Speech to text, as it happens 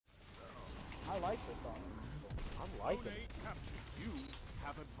like this on him. I'm liking it. You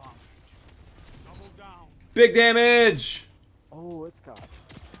have advantage. Double down. Big damage! Oh, it's got.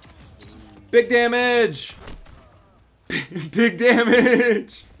 Big damage! Big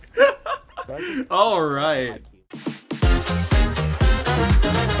damage! Alright.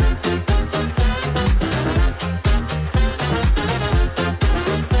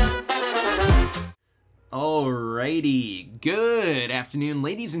 Alrighty, good afternoon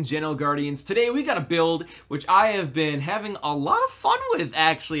ladies and gentle guardians. Today we got a build which I have been having a lot of fun with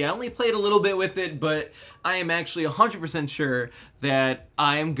actually. I only played a little bit with it, but I am actually 100% sure that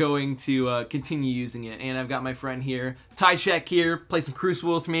I am going to continue using it. And I've got my friend here, Tyshek here, play some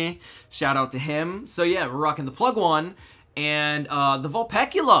Crucible with me. Shout out to him. So yeah, we're rocking the plug one and the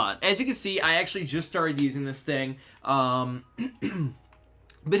Vulpecula. As you can see, I actually just started using this thing.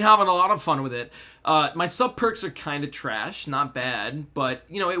 Been having a lot of fun with it. My sub perks are kind of trash, not bad, but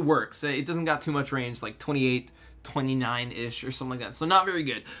you know, it works. It doesn't got too much range, like 28, 29-ish or something like that, so not very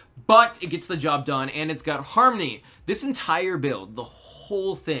good. But it gets the job done, and it's got Harmony. This entire build, the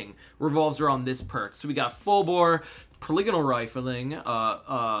whole thing, revolves around this perk. So we got full bore, polygonal rifling,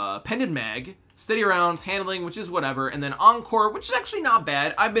 pendant mag, steady rounds, handling, which is whatever, and then Encore, which is actually not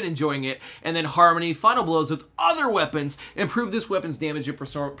bad. I've been enjoying it. And then Harmony, final blows with other weapons, improve this weapon's damage and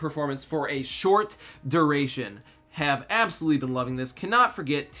performance for a short duration. Have absolutely been loving this. Cannot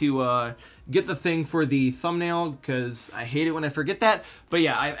forget to get the thing for the thumbnail, because I hate it when I forget that. But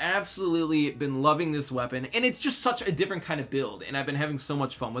yeah, I've absolutely been loving this weapon, and it's just such a different kind of build, and I've been having so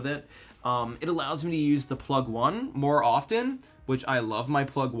much fun with it. It allows me to use the plug one more often, which I love my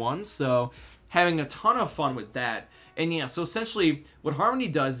plug ones, so having a ton of fun with that. And yeah, so essentially what Harmony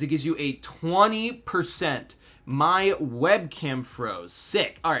does is it gives you a 20%. My webcam froze.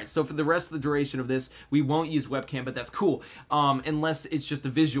 Sick. Alright, so for the rest of the duration of this, we won't use webcam, but that's cool. Unless it's just a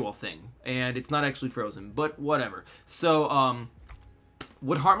visual thing, and it's not actually frozen, but whatever. So,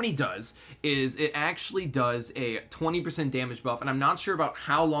 what Harmony does is it actually does a 20% damage buff, and I'm not sure about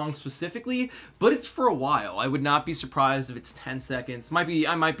how long specifically, but it's for a while. I would not be surprised if it's 10 seconds. I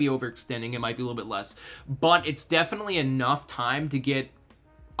might be overextending, it might be a little bit less, but it's definitely enough time to get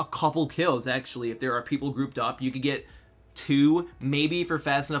a couple kills, actually. If there are people grouped up, you could get 2, maybe if you're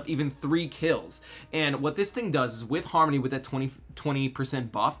fast enough, even 3 kills. And what this thing does is with Harmony, with that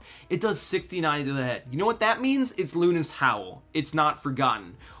 20% buff, it does 69 to the head. You know what that means? It's Luna's Howl. It's not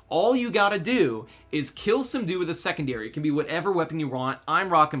forgotten. All you gotta do is kill some dude with a secondary. It can be whatever weapon you want. I'm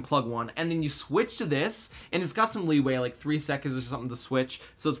rocking plug one, and then you switch to this, and it's got some leeway, like 3 seconds or something to switch,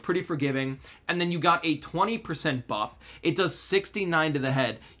 so it's pretty forgiving. And then you got a 20% buff. It does 69 to the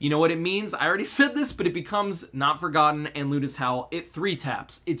head. You know what it means? I already said this, but it becomes Not Forgotten and Luna's Howl. It 3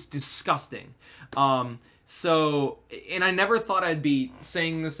 taps. It's disgusting. So, and I never thought I'd be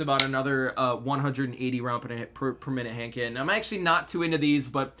saying this about another 180 round per minute hand cannon. I'm actually not too into these,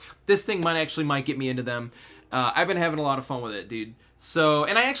 but this thing might get me into them. I've been having a lot of fun with it, dude. So,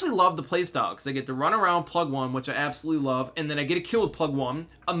 and I actually love the playstyle, because I get to run around plug one, which I absolutely love, and then I get a kill with plug one,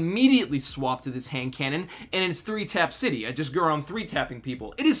 immediately swap to this hand cannon, and it's 3-tap city. I just go around 3-tapping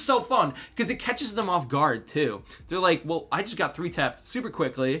people. It is so fun, because it catches them off guard, too. They're like, well, I just got 3-tapped super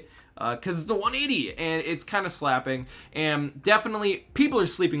quickly, because it's a 180, and it's kind of slapping, and definitely, people are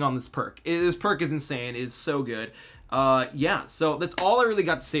sleeping on this perk. This perk is insane. It is so good. Yeah, so that's all I really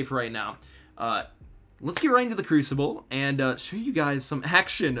got to say for right now. Let's get right into the Crucible, and show you guys some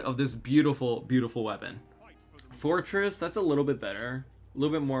action of this beautiful, beautiful weapon. Fortress, that's a little bit better. A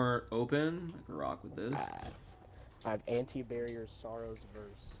little bit more open. I can rock with this. I have Anti-Barrier, Sorrows,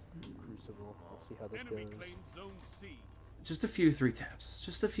 Verse, Crucible. Let's see how this goes. Just a few 3-taps.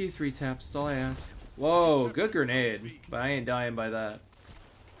 Just a few 3-taps, that's all I ask. Whoa, good grenade. But I ain't dying by that.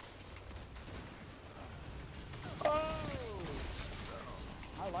 Oh!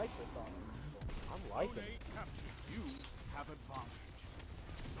 I like this on him. I'm liking it. You have advantage.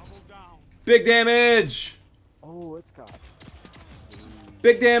 Double down. Big damage! Oh, it's got.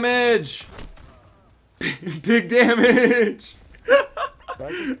 Big damage! Big damage!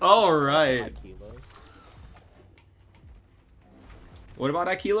 Alright. What about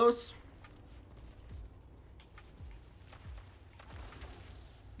Akilos?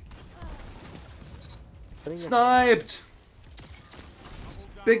 Sniped!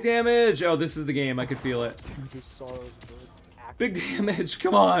 Big damage! Oh, this is the game. I could feel it. Big damage!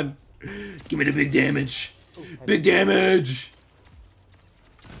 Come on! Give me the big damage! Big damage!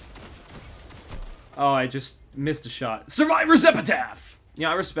 Oh, I just missed a shot. Survivor's Epitaph! Yeah,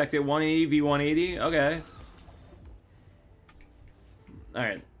 I respect it. 180 v 180. Okay.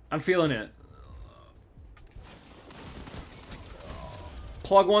 Alright. I'm feeling it.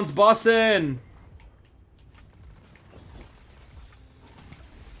 Plug one's bussin'!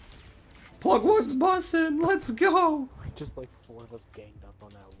 Plug one's bussin'. Let's go. Just like 4 of us ganged up on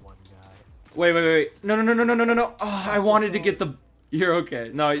that one guy. Wait. No. Oh, I wanted to get the... You're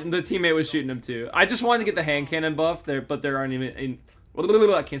okay. No, the teammate was shooting him too. I just wanted to get the hand cannon buff there, but there aren't even...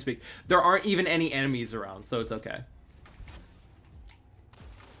 I can't speak. There aren't even any enemies around, so it's okay.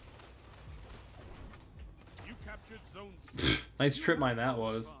 You captured zone C. Nice trip mine that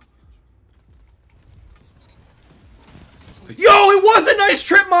was. Yo, it was a nice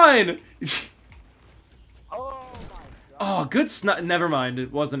trip mine! Oh my god. Oh, good snipe. Never mind,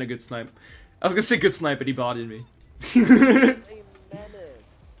 it wasn't a good snipe. I was gonna say good snipe, but he botted me. A menace.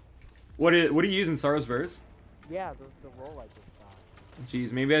 What are you using, Saro's verse? Yeah, the roll I just got.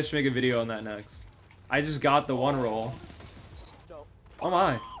 Jeez, maybe I should make a video on that next. I just got the one roll. No. Oh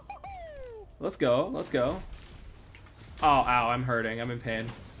my. Let's go. Let's go. Oh, ow, I'm hurting. I'm in pain.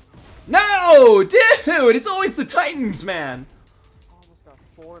 No! Dude, it's always the Titans, man. Almost got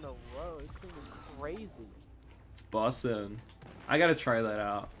 4 in a row. This thing is crazy. It's bussin'. I gotta try that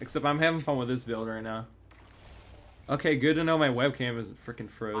out. Except I'm having fun with this build right now. Okay, good to know my webcam isn't freaking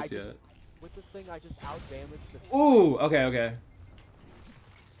froze yet. With this thing, I just out-damaged the... Ooh, okay.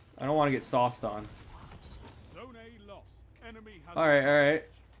 I don't want to get sauced on. Zone A lost. Enemy has Alright.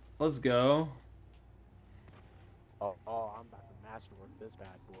 Let's go. Oh, I'm about to masterwork this bad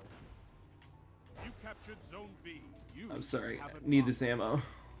boy. You captured zone B. You I'm sorry, have I advantage. need this ammo.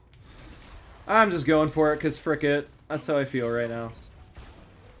 I'm just going for it, because frick it. That's how I feel right now.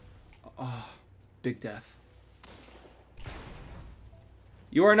 Oh, big death.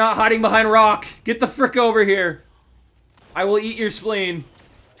 You are not hiding behind rock! Get the frick over here! I will eat your spleen.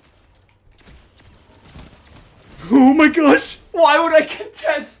 Oh my gosh! Why would I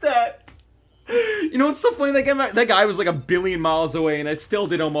contest that? You know what's so funny? That guy was like a billion miles away, and I still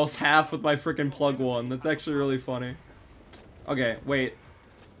did almost half with my freaking plug one. That's actually really funny. Okay, wait.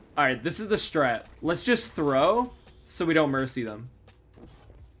 Alright, this is the strat. Let's just throw, so we don't mercy them.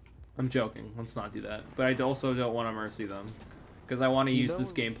 I'm joking. Let's not do that. But I also don't want to mercy them. Because I want to use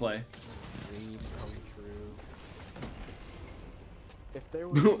this gameplay. Dreams come true. If there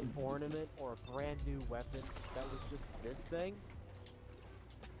was an ornament or a brand new weapon that was just this thing,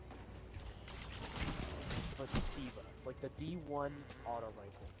 but Siva, like the D1 auto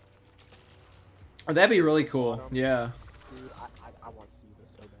rifle. Oh, that'd be really cool. Yeah. Dude, I want Siva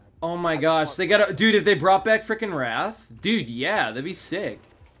so bad. Oh my gosh, they gotta... Dude, if they brought back freaking Wrath, dude, yeah, that'd be sick.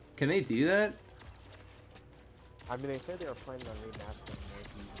 Can they do that? I mean, they said they were planning on remastering more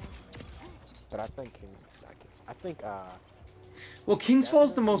D1, but I think Well, King's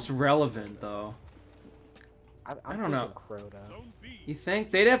Fall's the most relevant, though. I don't know. Crota. Zone B. You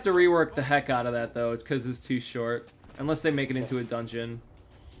think? They'd have to rework the heck out of that, though, because it's too short. Unless they make it into a dungeon.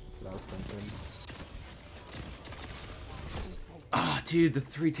 That's what I was thinking. Ah, dude, the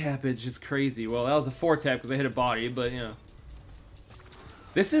 3-tappage is crazy. Well, that was a 4-tap because I hit a body, but, you know.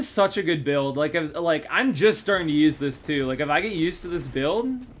 This is such a good build. Like, I'm just starting to use this, too. Like, if I get used to this build,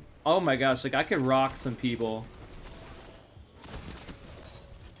 oh my gosh, like, I could rock some people.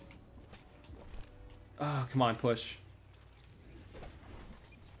 Oh, come on, push.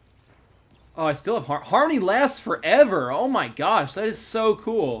 Oh, I still have Harmony lasts forever. Oh my gosh, that is so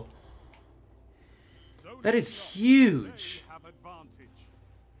cool. That is huge. They have advantage.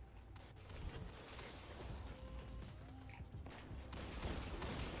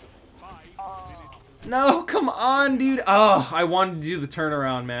 No, come on, dude. Oh, I wanted to do the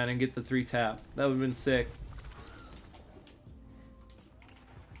turnaround, man, and get the 3-tap. That would have been sick.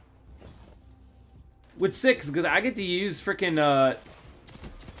 What's sick is because I get to use freaking,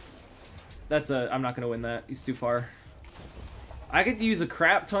 I'm not gonna win that. He's too far. I get to use a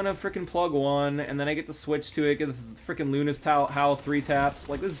crap ton of freaking plug one, and then I get to switch to it, get the freaking Luna's Howl 3-taps.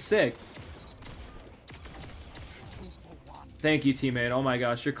 Like, this is sick. Thank you, teammate. Oh my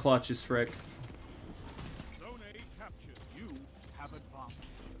gosh, your clutch is frick. Zone A captured. You have advantage.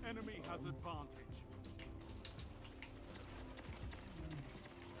 Enemy has advantage.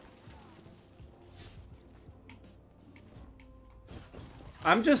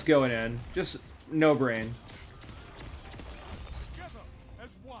 I'm just going in. Just no brain. Together as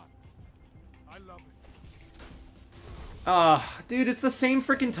one. I love it. Dude, it's the same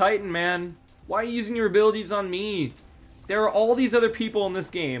freaking Titan, man. Why are you using your abilities on me? There are all these other people in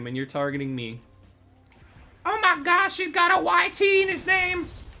this game, and you're targeting me. Oh my gosh, he's got a YT in his name!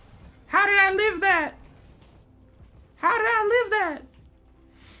 How did I live that? How did I live that?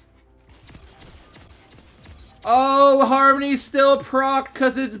 Oh, Harmony's still proc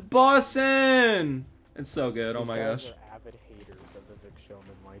because it's bussin'! It's so good, oh my gosh. These guys are avid haters of the Vic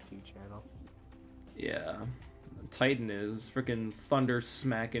Showman YT channel. Yeah. Titan is freaking thunder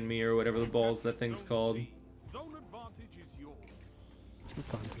smacking me or whatever the balls that thing's called. Zone advantage is yours.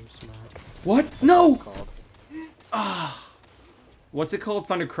 Thunder smack. What? That's No! what it's called. Ah. What's it called?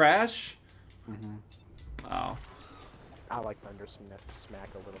 Thunder Crash? Mm-hmm. Wow. I like Thunder smack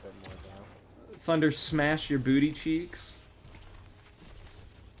a little bit more though. Thunder smash your booty cheeks.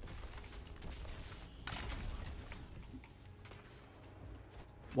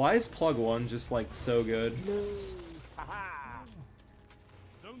 Why is plug 1 just like so good? No. Haha.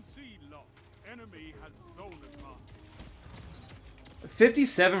 Zone C lost. Enemy has zone advantage.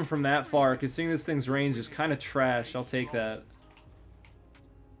 57 from that far, considering this thing's range is kind of trash. I'll take that.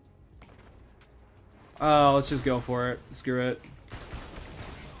 Oh, let's just go for it. Screw it.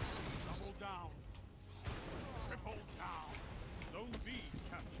 Double down. Triple down. Zone B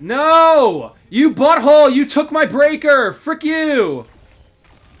captured. No! You butthole! You took my breaker! Frick you!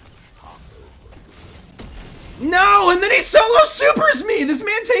 No! And then he solo supers me! This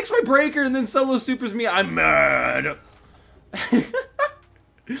man takes my breaker and then solo supers me. I'm mad!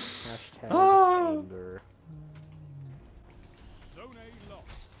 Hashtag Oh. anger. Zone A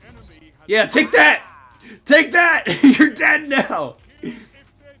lost. Enemy has Yeah, take that! Take that! You're dead now! if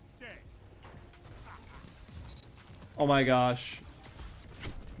they're dead. Oh my gosh.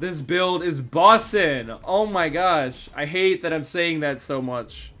 This build is bussin'! Oh my gosh. I hate that I'm saying that so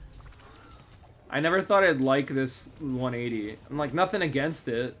much. I never thought I'd like this 180. I'm like, nothing against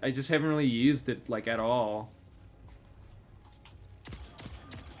it. I just haven't really used it, like, at all.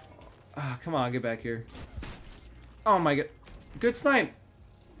 Ah, come on, get back here. Oh my god. Good snipe.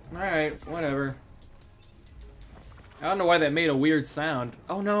 Alright, whatever. I don't know why that made a weird sound.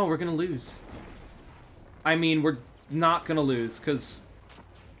 Oh no, we're gonna lose. I mean, we're not gonna lose, because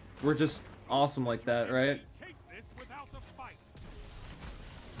we're just awesome like that, right? Take this without a fight.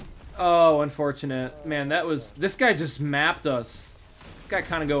 Oh, unfortunate. Man, that was... This guy just mapped us. This guy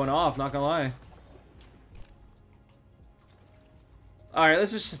kind of going off, not gonna lie. Alright,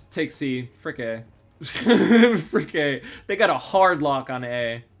 let's just take C. Frick A. Frick A. They got a hard lock on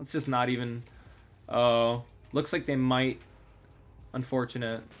A. Let's just not even... Oh. Looks like they might.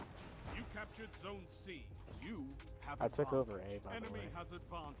 Unfortunate. You captured zone C. You have I took advantage. over A, by the Enemy way. has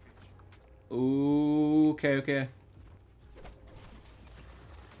advantage. Ooh, okay, okay.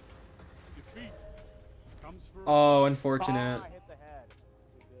 Defeat comes for Oh, unfortunate. Ah, hit the head.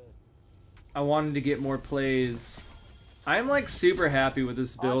 Too good. I wanted to get more plays. I'm like super happy with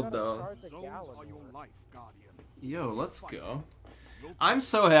this build though. Starts a zones gallon are your war. life, Guardian. Yo, let's go. You'll I'm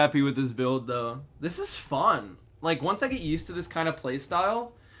so happy with this build though. This is fun. Like once I get used to this kind of play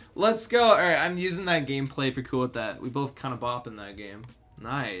style, let's go. All right, I'm using that gameplay if you're cool with that. We both kind of bop in that game.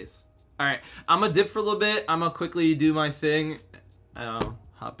 Nice. All right, I'm gonna dip for a little bit. I'm gonna quickly do my thing. I'll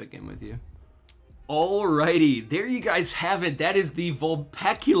hop back in with you. Alrighty, there you guys have it. That is the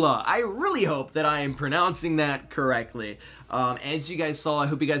Vulpecula. I really hope that I am pronouncing that correctly. As you guys saw, I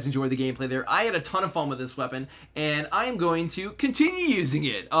hope you guys enjoyed the gameplay there. I had a ton of fun with this weapon, and I am going to continue using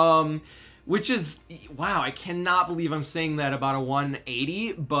it. Which is, wow, I cannot believe I'm saying that about a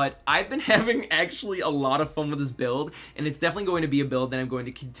 180, but I've been having actually a lot of fun with this build, and it's definitely going to be a build that I'm going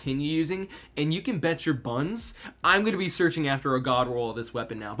to continue using, and you can bet your buns, I'm going to be searching after a god roll of this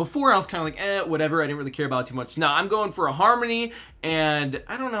weapon now. Before, I was kind of like, whatever, I didn't really care about it too much. Now, I'm going for a Harmony, and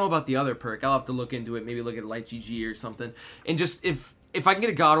I don't know about the other perk. I'll have to look into it, maybe look at Light GG or something, and just, if I can get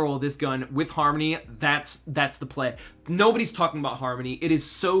a god roll of this gun with Harmony, that's the play. Nobody's talking about Harmony. It is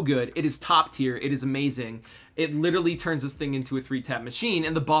so good. It is top tier. It is amazing. It literally turns this thing into a 3-tap machine,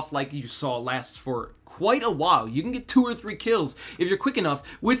 and the buff, like you saw, lasts for quite a while. You can get 2 or 3 kills if you're quick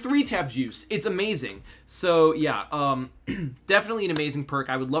enough with 3-tap juice. It's amazing. So yeah, definitely an amazing perk.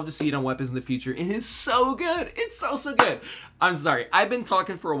 I would love to see it on weapons in the future. It is so good. It's so good. I'm sorry. I've been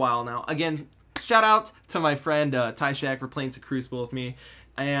talking for a while now. Again, shout out to my friend Ty Shack for playing some Crucible with me.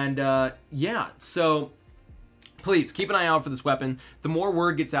 And yeah, so please keep an eye out for this weapon. The more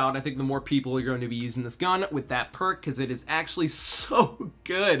word gets out, I think the more people are going to be using this gun with that perk, because it is actually so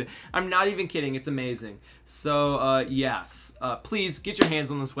good. I'm not even kidding. It's amazing. So yes, please get your hands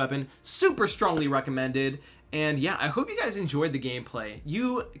on this weapon. Super strongly recommended. And yeah, I hope you guys enjoyed the gameplay.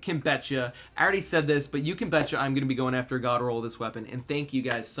 You can betcha, I already said this, but you can betcha I'm going to be going after a god roll of this weapon. And thank you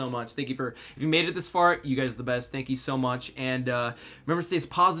guys so much. Thank you for, if you made it this far, you guys are the best. Thank you so much. And remember, stay as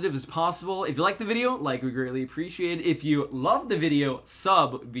positive as possible. If you like the video, like, we greatly appreciate it. If you love the video,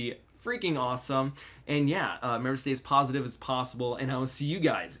 sub would be freaking awesome. And yeah, remember, stay as positive as possible. And I will see you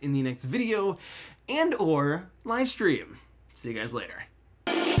guys in the next video and or live stream. See you guys later.